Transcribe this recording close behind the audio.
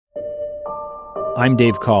I'm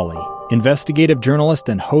Dave Cawley, investigative journalist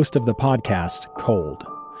and host of the podcast Cold.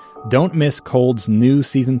 Don't miss Cold's new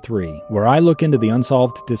Season 3, where I look into the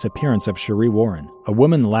unsolved disappearance of Sheree Warren, a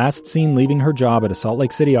woman last seen leaving her job at a Salt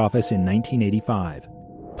Lake City office in 1985.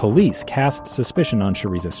 Police cast suspicion on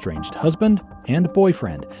Sheree's estranged husband and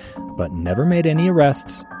boyfriend, but never made any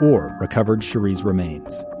arrests or recovered Sheree's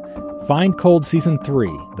remains. Find Cold Season 3,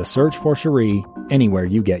 The Search for Sheree, anywhere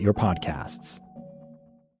you get your podcasts.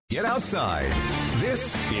 Get outside.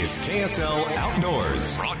 This is KSL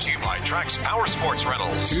Outdoors. Brought to you by Trax Power Sports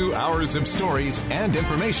Rentals. 2 hours of stories and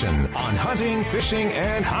information on hunting, fishing,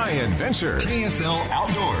 and high adventure. KSL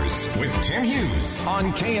Outdoors with Tim Hughes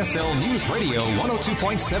on KSL News Radio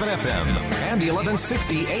 102.7 FM and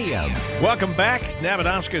 1160 AM. Welcome back.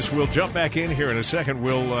 Navadomskis will jump back in here in a second.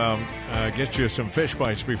 We'll get you some fish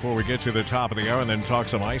bites before we get to the top of the hour and then talk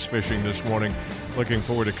some ice fishing this morning. Looking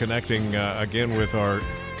forward to connecting again with our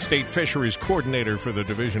State Fisheries Coordinator for the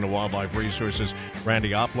Division of Wildlife Resources, Randy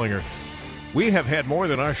Opplinger. We have had more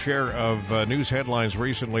than our share of news headlines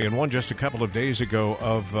recently, and one just a couple of days ago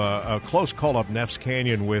of a close call up Neffs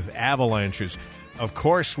Canyon with avalanches. Of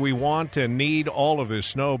course, we want and need all of this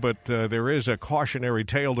snow, but there is a cautionary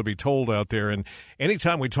tale to be told out there. And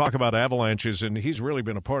anytime we talk about avalanches, and he's really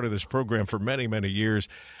been a part of this program for many, many years,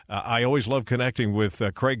 I always love connecting with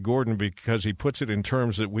Craig Gordon because he puts it in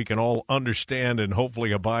terms that we can all understand and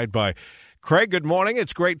hopefully abide by. Craig, good morning.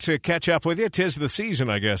 It's great to catch up with you. 'Tis the season,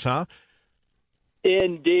 I guess, huh?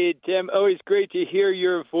 Indeed, Tim. Always great to hear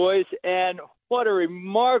your voice. And what a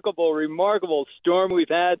remarkable, remarkable storm we've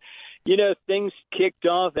had. You know, things kicked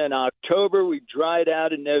off in October. We dried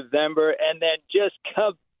out in November, and then just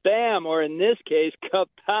kabam, or in this case,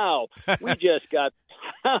 kapow. We just got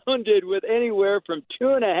pounded with anywhere from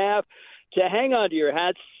 2.5 to, hang on to your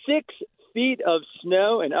hat, 6 feet of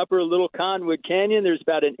snow in upper Little Conwood Canyon. There's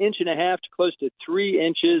about 1.5 to close to 3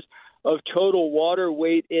 inches of total water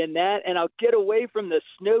weight in that. And I'll get away from the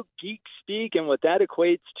snow geek speak, and what that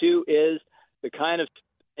equates to is the kind of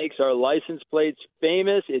makes our license plates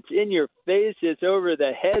famous. It's in your face. It's over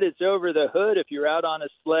the head. It's over the hood if you're out on a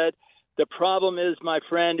sled. The problem is, my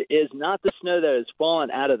friend, is not the snow that has fallen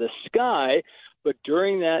out of the sky, but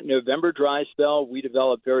during that November dry spell, we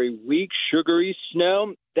developed very weak, sugary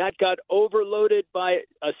snow that got overloaded by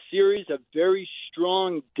a series of very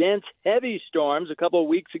strong, dense, heavy storms a couple of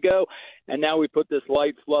weeks ago, and now we put this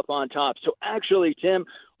light fluff on top. So actually, Tim,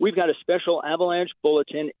 we've got a special avalanche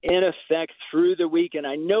bulletin in effect through the week, and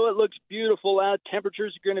I know it looks beautiful out.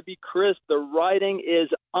 Temperatures are going to be crisp. The riding is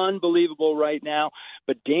unbelievable right now,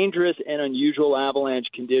 but dangerous and unusual avalanche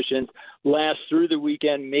conditions last through the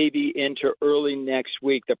weekend, maybe into early next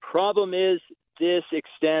week. The problem is this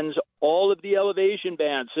extends all of the elevation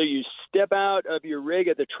bands. So you step out of your rig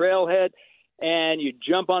at the trailhead and you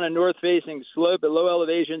jump on a north-facing slope at low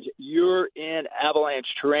elevations, you're in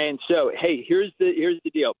avalanche terrain. So, hey, here's the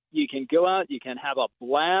deal. You can go out, you can have a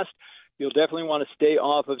blast. You'll definitely want to stay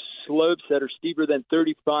off of slopes that are steeper than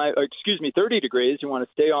 30 degrees. You want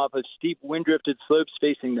to stay off of steep wind-drifted slopes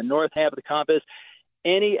facing the north half of the compass.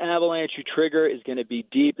 Any avalanche you trigger is going to be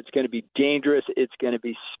deep. It's going to be dangerous. It's going to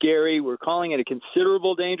be scary. We're calling it a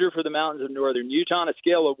considerable danger for the mountains of northern Utah on a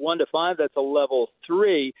scale of 1 to 5. That's a level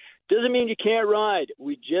 3. Doesn't mean you can't ride.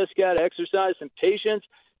 We just got to exercise some patience,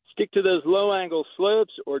 stick to those low-angle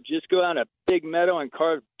slopes, or just go out in a big meadow and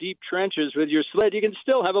carve deep trenches with your sled. You can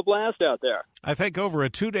still have a blast out there. I think over a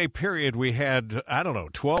 2-day period we had,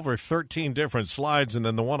 12 or 13 different slides, and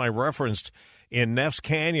then the one I referenced in Neffs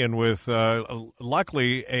Canyon with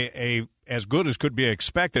luckily a as good as could be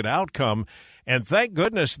expected outcome. And thank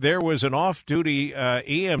goodness there was an off-duty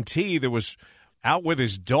EMT that was out with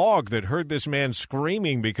his dog that heard this man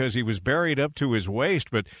screaming because he was buried up to his waist.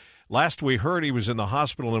 But last we heard he was in the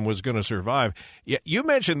hospital and was going to survive. You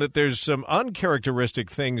mentioned that there's some uncharacteristic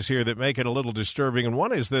things here that make it a little disturbing, and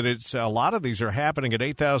one is that it's a lot of these are happening at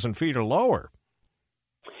 8,000 feet or lower.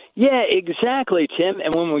 Yeah, exactly, Tim.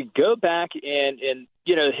 And when we go back in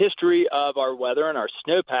the history of our weather and our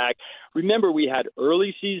snowpack, remember we had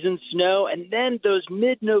early season snow and then those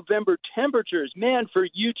mid-November temperatures. Man, for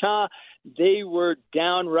Utah, they were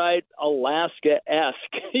downright Alaska-esque.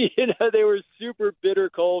 They were super bitter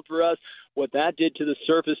cold for us. What that did to the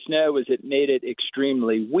surface snow is it made it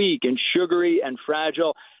extremely weak and sugary and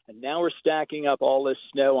fragile. And now we're stacking up all this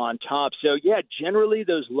snow on top. So, yeah, generally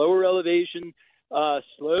those lower elevation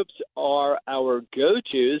slopes are our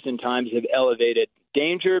go-tos in times of elevated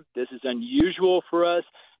danger. This is unusual for us,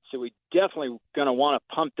 so we definitely going to want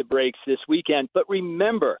to pump the brakes this weekend. But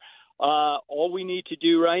remember, all we need to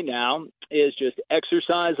do right now is just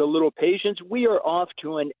exercise a little patience. We are off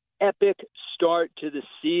to an epic start to the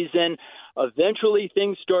season. Eventually,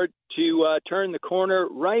 things start to turn the corner.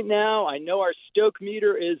 Right now, I know our stoke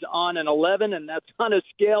meter is on an 11, and that's on a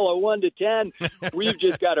scale of 1 to 10. We've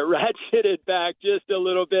just got to ratchet it back just a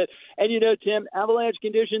little bit. And, Tim, avalanche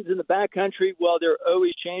conditions in the backcountry, well, they're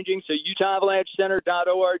always changing. So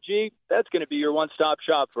UtahAvalancheCenter.org, that's going to be your one-stop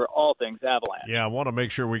shop for all things avalanche. Yeah, I want to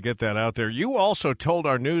make sure we get that out there. You also told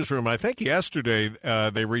our newsroom, I think yesterday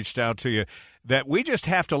they reached out to you, that we just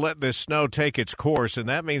have to let this snow take its course, and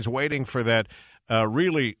that means waiting for that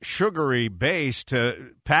really sugary base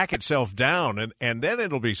to pack itself down, and then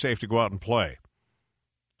it'll be safe to go out and play.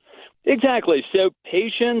 Exactly. So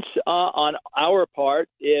patience on our part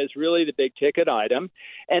is really the big ticket item.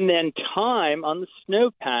 And then time on the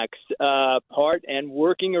snowpack's part and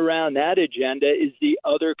working around that agenda is the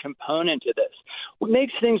other component to this. What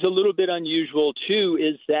makes things a little bit unusual, too,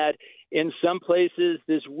 is that in some places,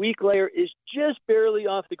 this weak layer is just barely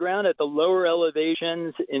off the ground at the lower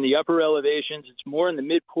elevations. In the upper elevations, it's more in the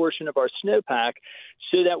mid portion of our snowpack,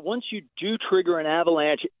 so that once you do trigger an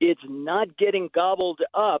avalanche, it's not getting gobbled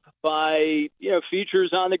up by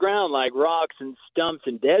features on the ground like rocks and stumps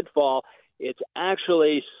and deadfall. It's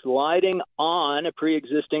actually sliding on a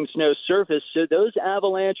pre-existing snow surface. So those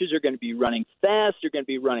avalanches are going to be running fast, they're going to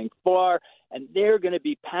be running far, and they're going to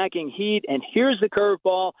be packing heat. And here's the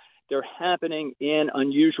curveball. They're happening in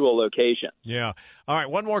unusual locations. Yeah. All right,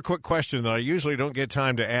 one more quick question that I usually don't get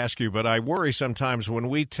time to ask you, but I worry sometimes when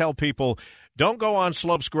we tell people don't go on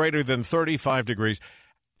slopes greater than 35 degrees.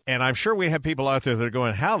 And I'm sure we have people out there that are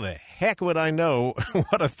going, how the heck would I know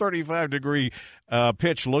what a 35-degree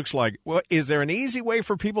pitch looks like? Well, is there an easy way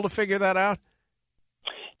for people to figure that out?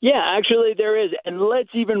 Yeah, actually there is. And let's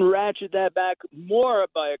even ratchet that back more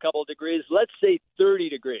by a couple of degrees. Let's say 30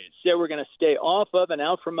 degrees. So we're going to stay off of and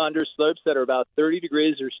out from under slopes that are about 30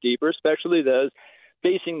 degrees or steeper, especially those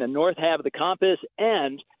facing the north half of the compass.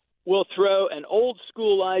 And we'll throw an old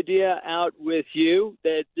school idea out with you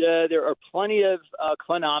that there are plenty of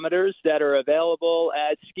clinometers that are available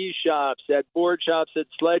at ski shops, at board shops, at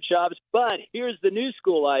sled shops. But here's the new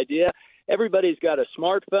school idea. Everybody's got a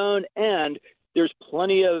smartphone, and there's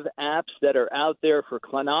plenty of apps that are out there for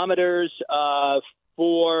clinometers,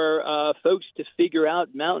 for folks to figure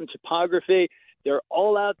out mountain topography. They're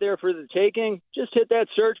all out there for the taking. Just hit that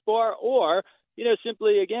search bar or,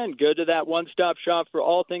 simply, again, go to that one-stop shop for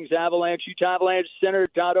all things avalanche,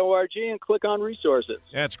 UtahAvalancheCenter.org, and click on resources.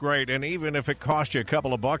 That's great. And even if it costs you a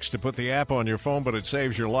couple of bucks to put the app on your phone, but it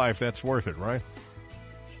saves your life, that's worth it, right?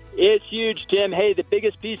 It's huge, Tim. Hey, the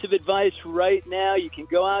biggest piece of advice right now, you can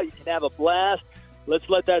go out, you can have a blast. Let's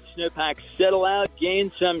let that snowpack settle out,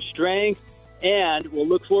 gain some strength, and we'll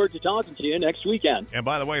look forward to talking to you next weekend. And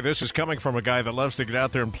by the way, this is coming from a guy that loves to get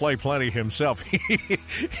out there and play plenty himself.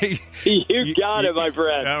 You got it, my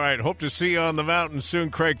friend. All right, hope to see you on the mountain soon,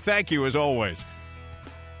 Craig. Thank you, as always.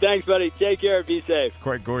 Thanks, buddy. Take care. Be safe.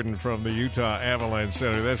 Craig Gordon from the Utah Avalanche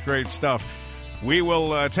Center. That's great stuff. We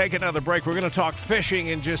will take another break. We're going to talk fishing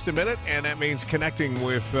in just a minute, and that means connecting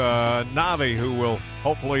with Navi, who will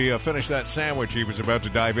hopefully finish that sandwich he was about to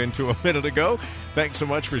dive into a minute ago. Thanks so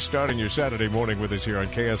much for starting your Saturday morning with us here on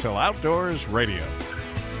KSL Outdoors Radio.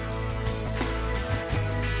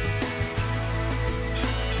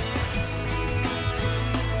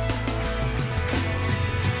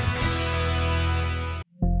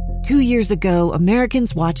 Two years ago,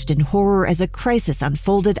 Americans watched in horror as a crisis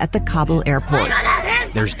unfolded at the Kabul airport.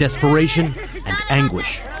 There's desperation and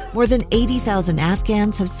anguish. More than 80,000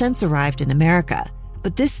 Afghans have since arrived in America,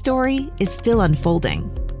 but this story is still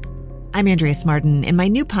unfolding. I'm Andrea Smartin. In my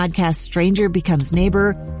new podcast, Stranger Becomes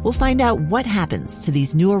Neighbor, we'll find out what happens to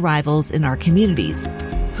these new arrivals in our communities.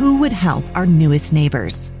 Who would help our newest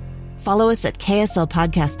neighbors? Follow us at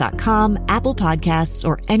kslpodcast.com, Apple Podcasts,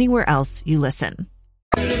 or anywhere else you listen.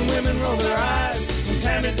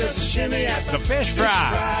 The Fish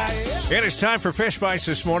Fry. It is time for Fish Bites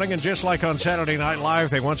this morning, and just like on Saturday Night Live,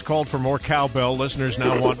 they once called for more cowbell. Listeners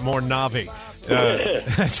now want more Navi.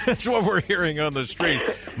 That's what we're hearing on the street.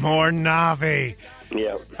 More Navi.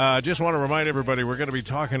 Yeah. Just want to remind everybody we're going to be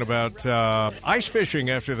talking about ice fishing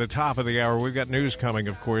after the top of the hour. We've got news coming,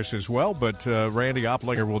 of course, as well, but Randy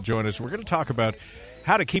Oplinger will join us. We're going to talk about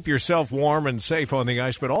how to keep yourself warm and safe on the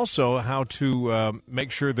ice, but also how to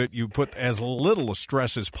make sure that you put as little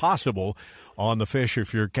stress as possible on the fish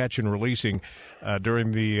if you're catch and releasing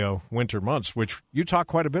during the winter months, which you talked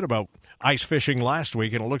quite a bit about ice fishing last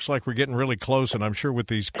week, and it looks like we're getting really close, and I'm sure with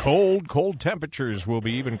these cold temperatures, we'll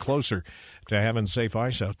be even closer to having safe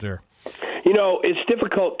ice out there. It's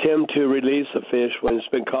difficult, Tim, to release a fish when it's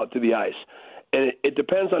been caught to the ice. And it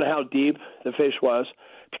depends on how deep the fish was,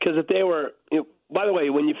 because if they were, by the way,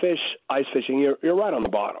 when you fish ice fishing, you're right on the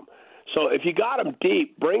bottom. So if you got them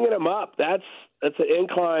deep, bringing them up, that's an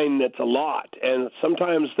incline that's a lot. And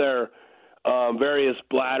sometimes their various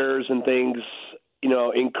bladders and things,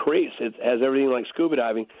 increase. It has everything like scuba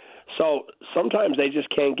diving. So sometimes they just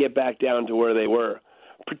can't get back down to where they were,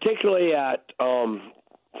 particularly at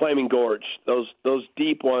Flaming Gorge. Those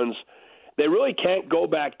deep ones, they really can't go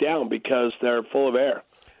back down because they're full of air.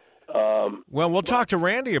 Well, we'll talk to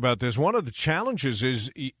Randy about this. One of the challenges is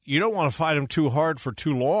you don't want to fight them too hard for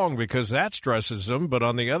too long because that stresses them. But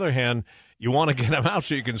on the other hand, you want to get them out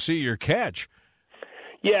so you can see your catch.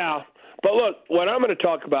 Yeah. But look, what I'm going to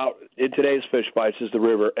talk about in today's Fish Bites is the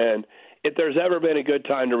river. And if there's ever been a good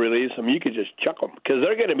time to release them, you could just chuck them because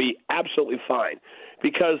they're going to be absolutely fine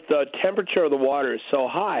because the temperature of the water is so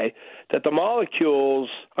high that the molecules,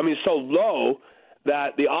 so low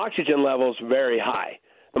that the oxygen level is very high.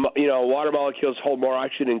 Water molecules hold more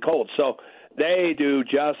oxygen in cold. So they do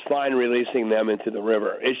just fine releasing them into the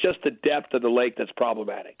river. It's just the depth of the lake that's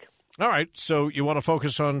problematic. All right. So you want to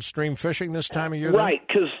focus on stream fishing this time of year? Right.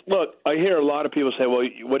 Because, look, I hear a lot of people say, well,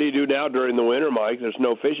 what do you do now during the winter, Mike? There's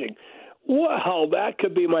no fishing. Well, that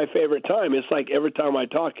could be my favorite time. It's like every time I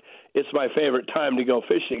talk, it's my favorite time to go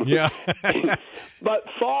fishing. Yeah. But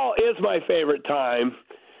fall is my favorite time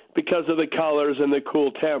because of the colors and the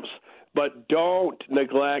cool temps. But don't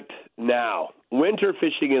neglect now. Winter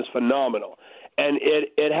fishing is phenomenal, and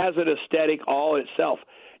it has an aesthetic all itself.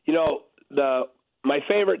 My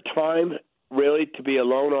favorite time really to be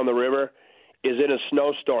alone on the river is in a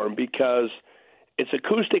snowstorm because it's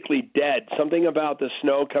acoustically dead. Something about the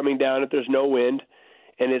snow coming down if there's no wind,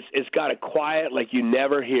 and it's got a quiet like you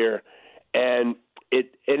never hear, and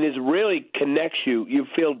it really connects you. You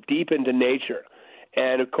feel deep into nature.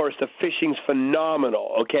 And, of course, the fishing's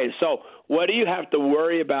phenomenal. Okay, so what do you have to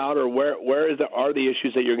worry about or where are the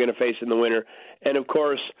issues that you're going to face in the winter? And, of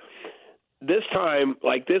course, this time,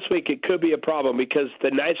 like this week, it could be a problem because the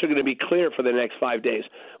nights are going to be clear for the next 5 days,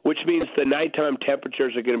 which means the nighttime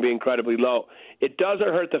temperatures are going to be incredibly low. It doesn't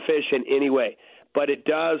hurt the fish in any way, but it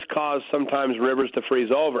does cause sometimes rivers to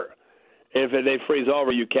freeze over. And if they freeze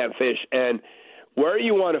over, you can't fish. And where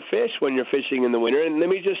you want to fish when you're fishing in the winter, and let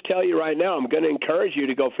me just tell you right now, I'm going to encourage you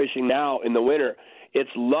to go fishing now in the winter. It's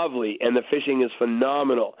lovely, and the fishing is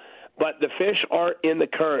phenomenal. But the fish aren't in the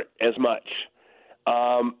current as much.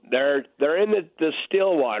 They're in the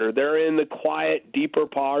still water. They're in the quiet, deeper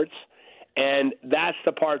parts, and that's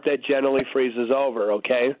the part that generally freezes over,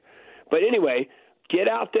 okay? But anyway, get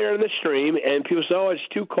out there in the stream, and people say, oh, it's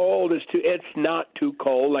too cold. It's not too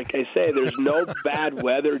cold. Like I say, there's no bad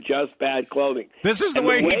weather, just bad clothing. This is the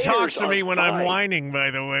way he talks to me when I'm whining,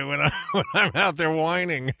 by the way, when I'm out there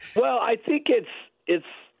whining. Well, I think it's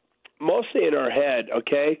mostly in our head,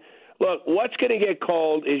 okay? Look, what's going to get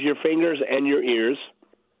cold is your fingers and your ears.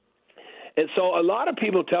 And so a lot of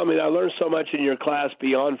people tell me that I learned so much in your class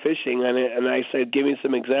beyond fishing, and I said, give me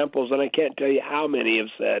some examples, and I can't tell you how many have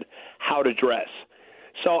said how to dress.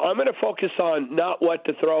 So I'm going to focus on not what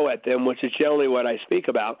to throw at them, which is generally what I speak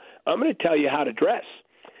about. I'm going to tell you how to dress.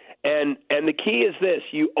 And the key is this.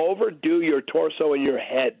 You overdo your torso and your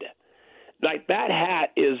head. Like that hat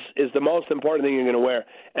is the most important thing you're going to wear.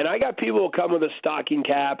 And I got people who come with a stocking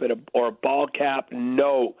cap or a ball cap.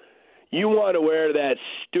 No. You want to wear that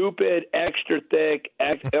stupid, extra thick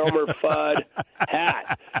Elmer Fudd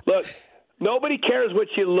hat. Look, nobody cares what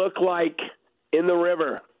you look like in the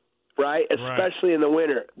river. Right? Especially in the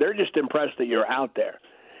winter. They're just impressed that you're out there.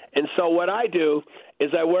 And so what I do is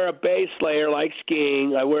I wear a base layer like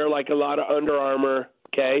skiing. I wear like a lot of Under Armour,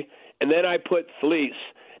 okay? And then I put fleece.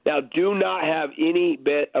 Now, do not have any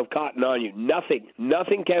bit of cotton on you. Nothing.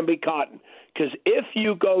 Nothing can be cotton. Because if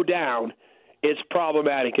you go down, it's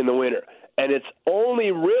problematic in the winter. And it's only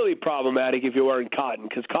really problematic if you're wearing cotton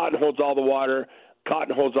because cotton holds all the water.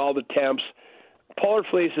 Cotton holds all the temps. Polar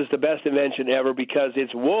fleece is the best invention ever because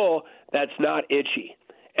it's wool that's not itchy.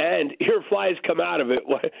 And your flies come out of it.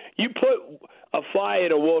 You put a fly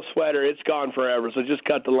in a wool sweater, it's gone forever, so just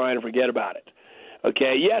cut the line and forget about it.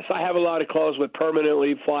 Okay, yes, I have a lot of clothes with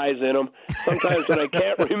permanently flies in them. Sometimes when I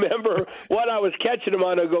can't remember what I was catching them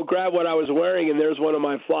on, I'll go grab what I was wearing, and there's one of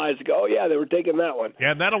my flies. I go, oh, yeah, they were taking that one.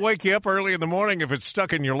 Yeah, that'll wake you up early in the morning if it's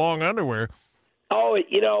stuck in your long underwear. Oh,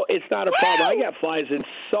 it's not a problem. I got flies in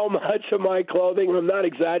so much of my clothing. I'm not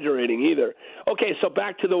exaggerating either. Okay, so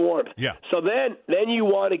back to the warmth. Yeah. So then you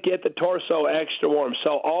want to get the torso extra warm.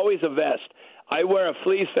 So always a vest. I wear a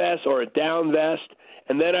fleece vest or a down vest,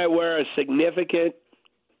 and then I wear a significant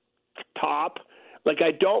top. Like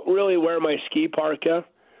I don't really wear my ski parka.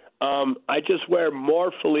 I just wear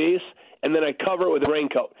more fleece, and then I cover it with a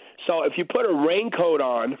raincoat. So if you put a raincoat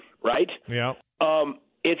on, right? Yeah.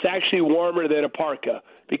 it's actually warmer than a parka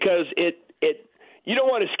because you don't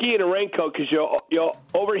want to ski in a raincoat because you'll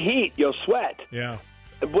overheat, you'll sweat. Yeah.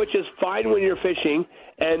 Which is fine when you're fishing,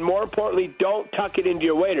 and more importantly, don't tuck it into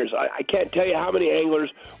your waders. I can't tell you how many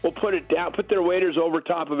anglers will put it down, put their waders over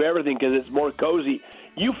top of everything because it's more cozy.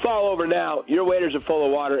 You fall over now, your waders are full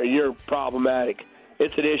of water, and you're problematic.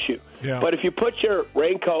 It's an issue. Yeah. But if you put your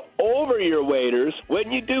raincoat over your waders,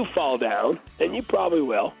 when you do fall down, and you probably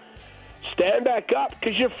will, stand back up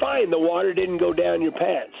because you're fine. The water didn't go down your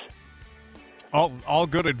pants. All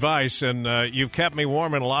good advice, and you've kept me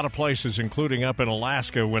warm in a lot of places, including up in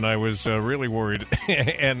Alaska when I was really worried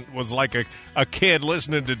and was like a kid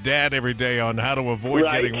listening to Dad every day on how to avoid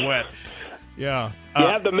getting wet. Yeah. You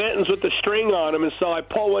have the mittens with the string on them, and so I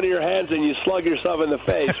pull one of your hands and you slug yourself in the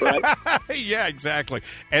face, right? Yeah, exactly.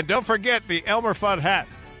 And don't forget the Elmer Fudd hat.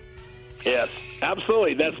 Yes,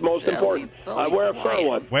 absolutely. That's most important. I wear a fur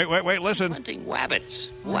one. Wait, listen. Hunting wabbits.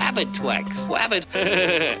 Wabbit twecks. Wabbit.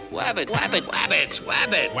 Wabbit. Wabbits.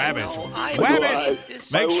 Wabbits.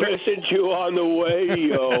 I listened to you on the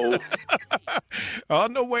way-o.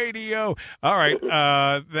 On the way-o. All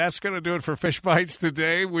right. That's going to do it for Fish Bites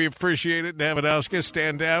today. We appreciate it. Davidauskas,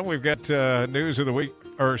 stand down. We've got news of the week.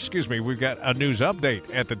 We've got a news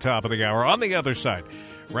update at the top of the hour. On the other side,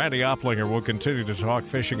 Randy Oplinger will continue to talk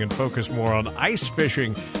fishing and focus more on ice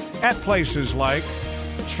fishing at places like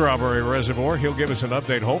Strawberry Reservoir. He'll give us an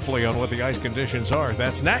update, hopefully, on what the ice conditions are.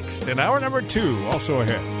 That's next in hour number 2, also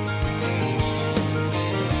ahead.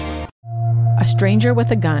 A stranger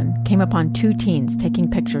with a gun came upon 2 teens taking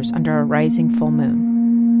pictures under a rising full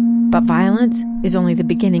moon. But violence is only the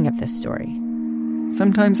beginning of this story.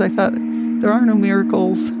 Sometimes I thought, there are no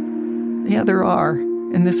miracles. Yeah, there are,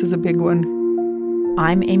 and this is a big one.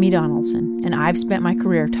 I'm Amy Donaldson, and I've spent my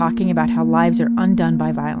career talking about how lives are undone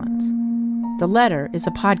by violence. The Letter is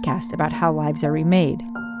a podcast about how lives are remade.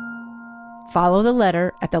 Follow The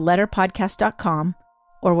Letter at theletterpodcast.com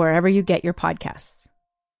or wherever you get your podcasts.